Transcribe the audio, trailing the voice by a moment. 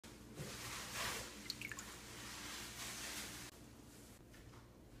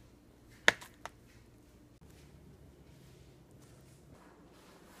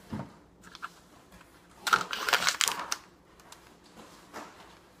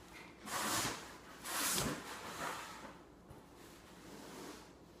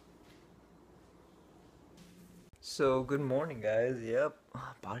So good morning, guys. Yep,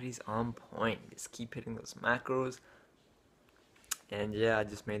 body's on point. Just keep hitting those macros. And yeah, I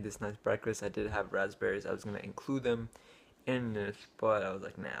just made this nice breakfast. I did have raspberries. I was gonna include them in this, but I was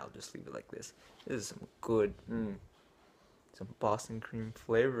like, nah, I'll just leave it like this. This is some good, some Boston cream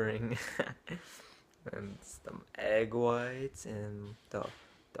flavoring, and some egg whites and the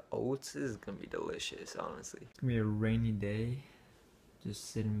oats. This is gonna be delicious, honestly. It's gonna be a rainy day. Just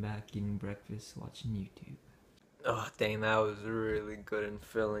sitting back, eating breakfast, watching YouTube. Oh, dang, that was really good and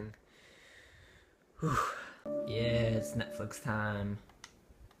filling. Whew. Yeah, it's Netflix time.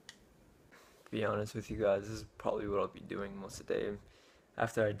 To be honest with you guys, this is probably what I'll be doing most of the day.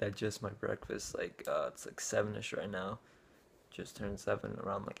 After I digest my breakfast, it's like 7ish right now. Just turned 7,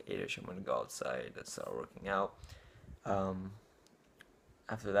 around like 8ish, I'm gonna go outside and start working out.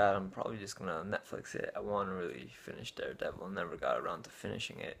 After that, I'm probably just gonna Netflix it. I want to really finish Daredevil. Never got around to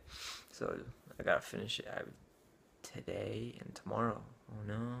finishing it, so I gotta finish it today and tomorrow. Oh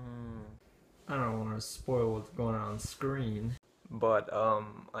no. I don't want to spoil what's going on screen. But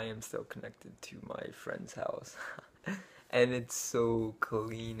I am still connected to my friend's house. And it's so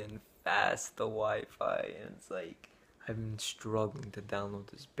clean and fast, the Wi-Fi, and it's like I've been struggling to download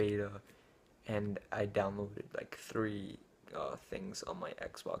this beta, and I downloaded like 3 things on my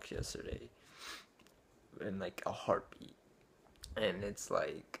Xbox yesterday in like a heartbeat. And it's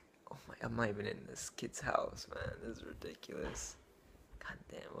like, oh my, I'm not even in this kid's house, man. This is ridiculous. God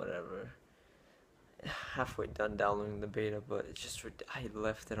damn, whatever. Halfway done downloading the beta, but it's just, I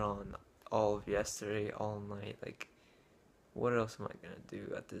left it on all of yesterday, all night. Like, what else am I gonna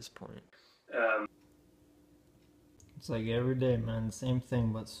do at this point? It's like every day, man, same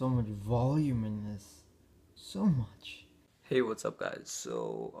thing, but so much volume in this. So much. Hey, what's up, guys?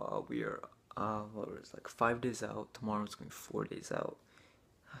 So, we are, what was it, like 5 days out. Tomorrow's gonna be 4 days out.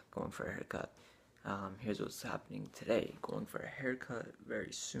 Going for a haircut. Here's what's happening today. Going for a haircut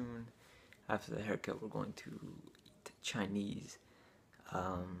very soon. After the haircut, we're going to eat Chinese.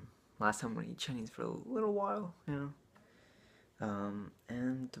 Last time we eat Chinese for a little while, you know.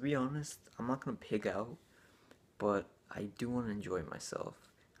 And to be honest, I'm not gonna pig out, but I do want to enjoy myself.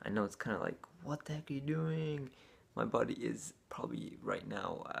 I know it's kind of like, what the heck are you doing? My body is probably right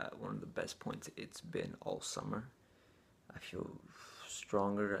now at one of the best points it's been all summer. I feel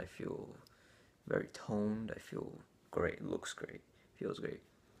stronger. I feel very toned. I feel great. Looks great. Feels great.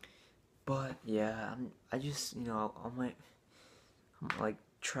 But yeah, I just, I'm like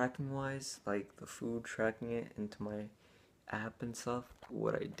tracking wise, like the food, tracking it into my app and stuff.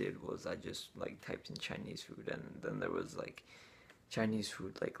 What I did was I just like typed in Chinese food, and then there was like Chinese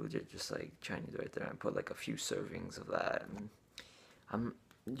food, like legit just like Chinese right there. I put like a few servings of that, and I'm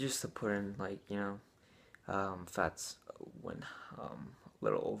just to put in like, fats when a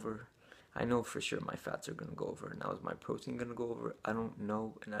little over. I know for sure my fats are gonna go over. Now, is my protein gonna go over? I don't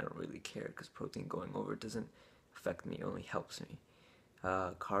know, and I don't really care, because protein going over doesn't affect me, it only helps me.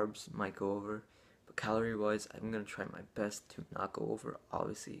 Carbs might go over, but calorie wise, I'm gonna try my best to not go over.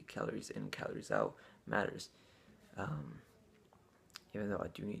 Obviously, calories in, calories out matters. Even though I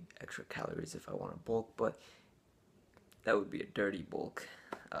do need extra calories if I want to bulk, but that would be a dirty bulk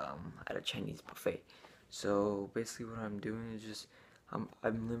at a Chinese buffet. So basically, what I'm doing is just I'm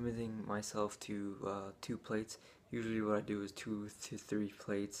limiting myself to 2 plates. Usually, what I do is 2 to 3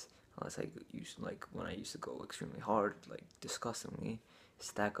 plates, unless I use, like when I used to go extremely hard, like disgustingly,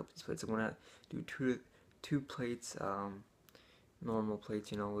 stack up these plates. I'm gonna do two plates, normal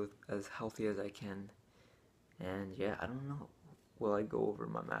plates, with as healthy as I can. And yeah, I don't know. Will I go over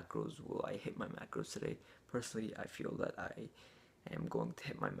my macros? Will I hit my macros today? Personally, I feel that I am going to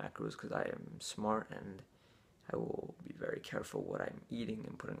hit my macros because I am smart, and I will be very careful what I'm eating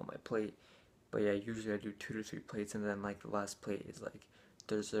and putting on my plate. But yeah, usually I do 2 to 3 plates, and then like the last plate is like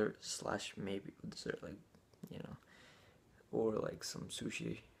dessert slash maybe dessert, like, or like some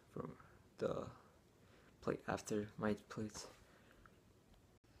sushi from the plate after my plates.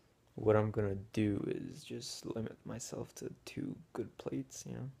 What I'm gonna do is just limit myself to 2 good plates,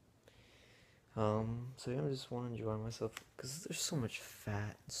 So yeah, I just want to enjoy myself, because there's so much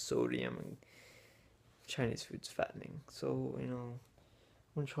fat, sodium, and Chinese food's fattening. So, I'm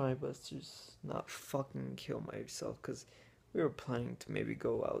gonna try my best to just not fucking kill myself, because we were planning to maybe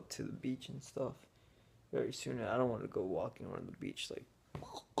go out to the beach and stuff very soon. I don't want to go walking around the beach like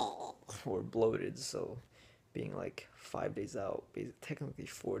we're bloated, so being like 5 days out, technically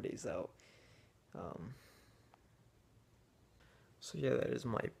 4 days out. So yeah, that is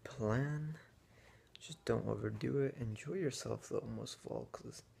my plan. Just don't overdo it. Enjoy yourself though, most of all,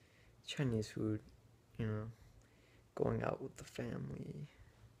 because Chinese food, going out with the family.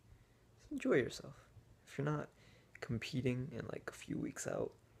 Just enjoy yourself. If you're not competing in like a few weeks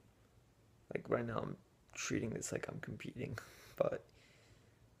out. Like right now, I'm treating this like I'm competing, but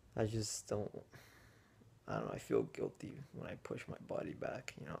I just don't. I don't know. I feel guilty when I push my body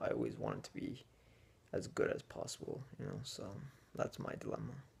back. You know, I always want it to be as good as possible. You know, so that's my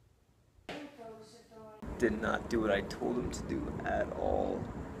dilemma. Did not do what I told him to do at all.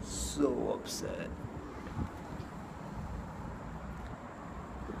 So upset.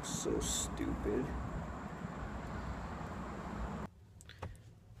 I'm so stupid.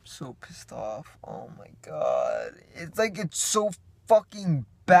 So pissed off. Oh my god. It's like it's so fucking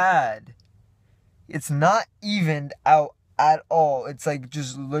bad. It's not evened out at all. It's like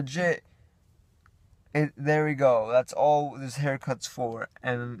just legit. There we go. That's all this haircut's for.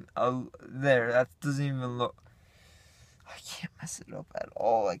 And there, that doesn't even look. I can't mess it up at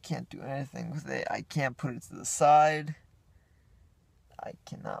all. I can't do anything with it. I can't put it to the side. I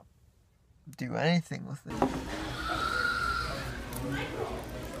cannot do anything with it.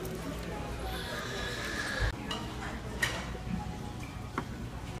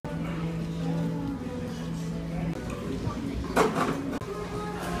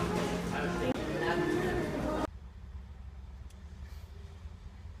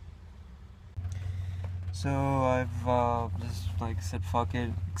 So I've just like said fuck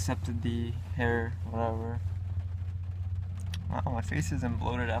it, accepted the hair, whatever. Wow, my face isn't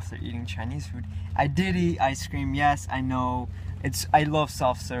bloated after eating Chinese food. I did eat ice cream, yes, I know. I love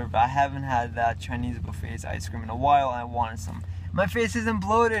soft serve, but I haven't had that Chinese buffet ice cream in a while and I wanted some. My face isn't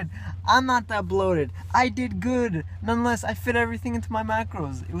bloated. I'm not that bloated. I did good. Nonetheless, I fit everything into my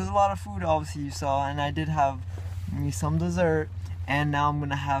macros. It was a lot of food, obviously, you saw, and I did have me some dessert. And now I'm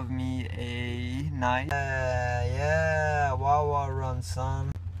gonna have me a nice, yeah, Wawa run,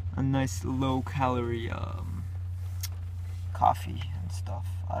 son. A nice low-calorie coffee and stuff.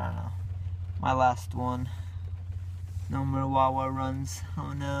 I don't know. My last one. No more Wawa runs.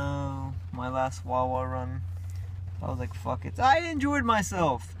 Oh no, my last Wawa run. I was like, fuck it. I enjoyed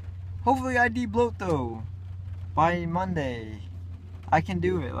myself. Hopefully I de-bloat though. By Monday, I can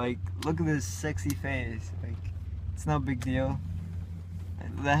do it. Like, look at this sexy face. Like, it's no big deal.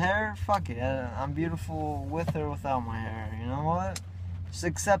 The hair, fuck it. I'm beautiful with or without my hair. You know what? Just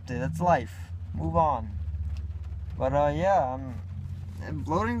accept it. That's life. Move on. But yeah,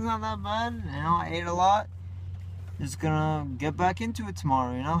 bloating's not that bad. You know, I ate a lot. Just gonna get back into it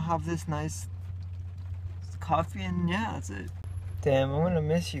tomorrow. You know, have this nice coffee and yeah, that's it. Damn, I'm gonna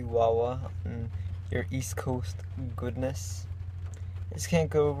miss you, Wawa, and your East Coast goodness. I just can't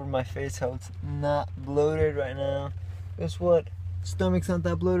go over my face how it's not bloated right now. Guess what? Stomach's not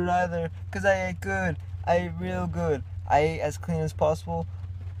that bloated either, cause I ate good. I ate real good. I ate as clean as possible,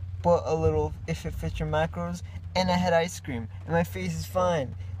 but a little if it fits your macros, and I had ice cream, and my face is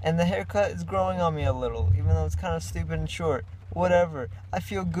fine, and the haircut is growing on me a little, even though it's kind of stupid and short. Whatever. I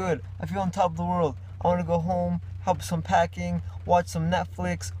feel good. I feel on top of the world. I want to go home, help some packing, watch some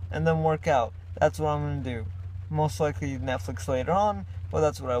Netflix, and then work out. That's what I'm gonna do. Most likely Netflix later on, but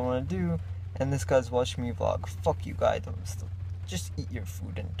that's what I want to do. And this guy's watching me vlog. Fuck you, guy. Just eat your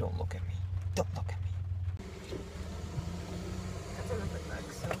food and don't look at me. Don't look at me.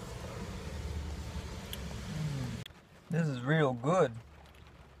 This is real good.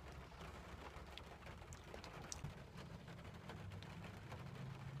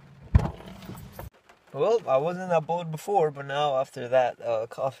 Well, I wasn't that bold before, but now after that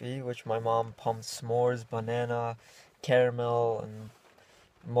coffee, which my mom pumped s'mores, banana, caramel, and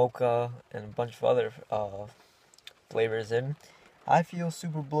mocha, and a bunch of other flavors in, I feel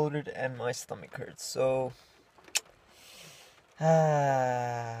super bloated and my stomach hurts. So,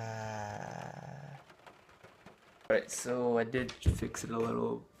 Alright, so I did fix it a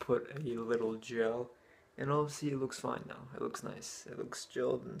little, put a little gel, and obviously it looks fine now. It looks nice. It looks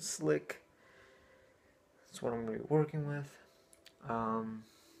gelled and slick. That's what I'm going to be working with. I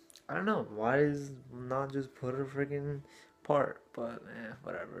don't know, why is not just put a freaking part, but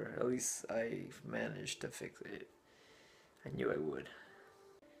whatever. At least I managed to fix it. I knew I would.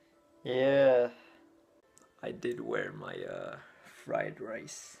 Yeah, I did wear my fried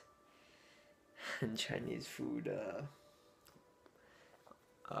rice and Chinese food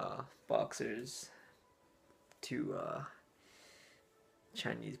boxers to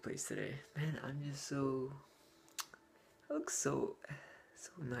Chinese place today. Man, I'm just so. I look so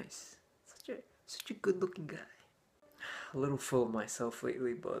nice. Such a good looking guy. A little full of myself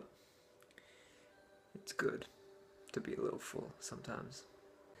lately, but it's good to be a little full sometimes.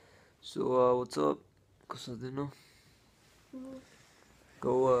 So what's up? Cosadino?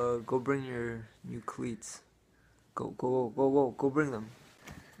 Go bring your new cleats. Go bring them.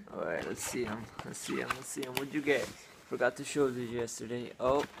 Alright, let's see him. Let's see him. Let's see him. What'd you get? Forgot to show you yesterday.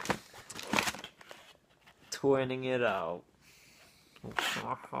 Oh, twinning it out.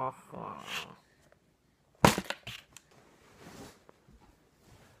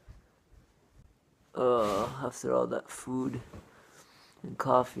 After all that food and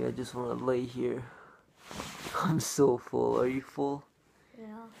coffee, I just want to lay here. I'm so full. Are you full?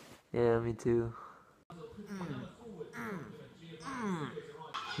 Yeah. Yeah, me too.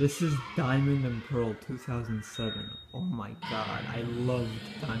 This is Diamond and Pearl 2007. Oh my god, I loved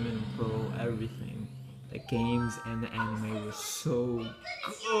Diamond and Pearl, everything. The games and the anime was so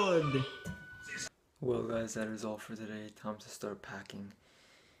good. Well guys, that is all for today. Time to start packing.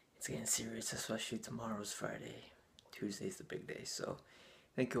 It's getting serious, especially tomorrow's Friday. Tuesday's the big day, so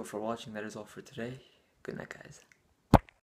thank you all for watching. That is all for today. Good night, guys.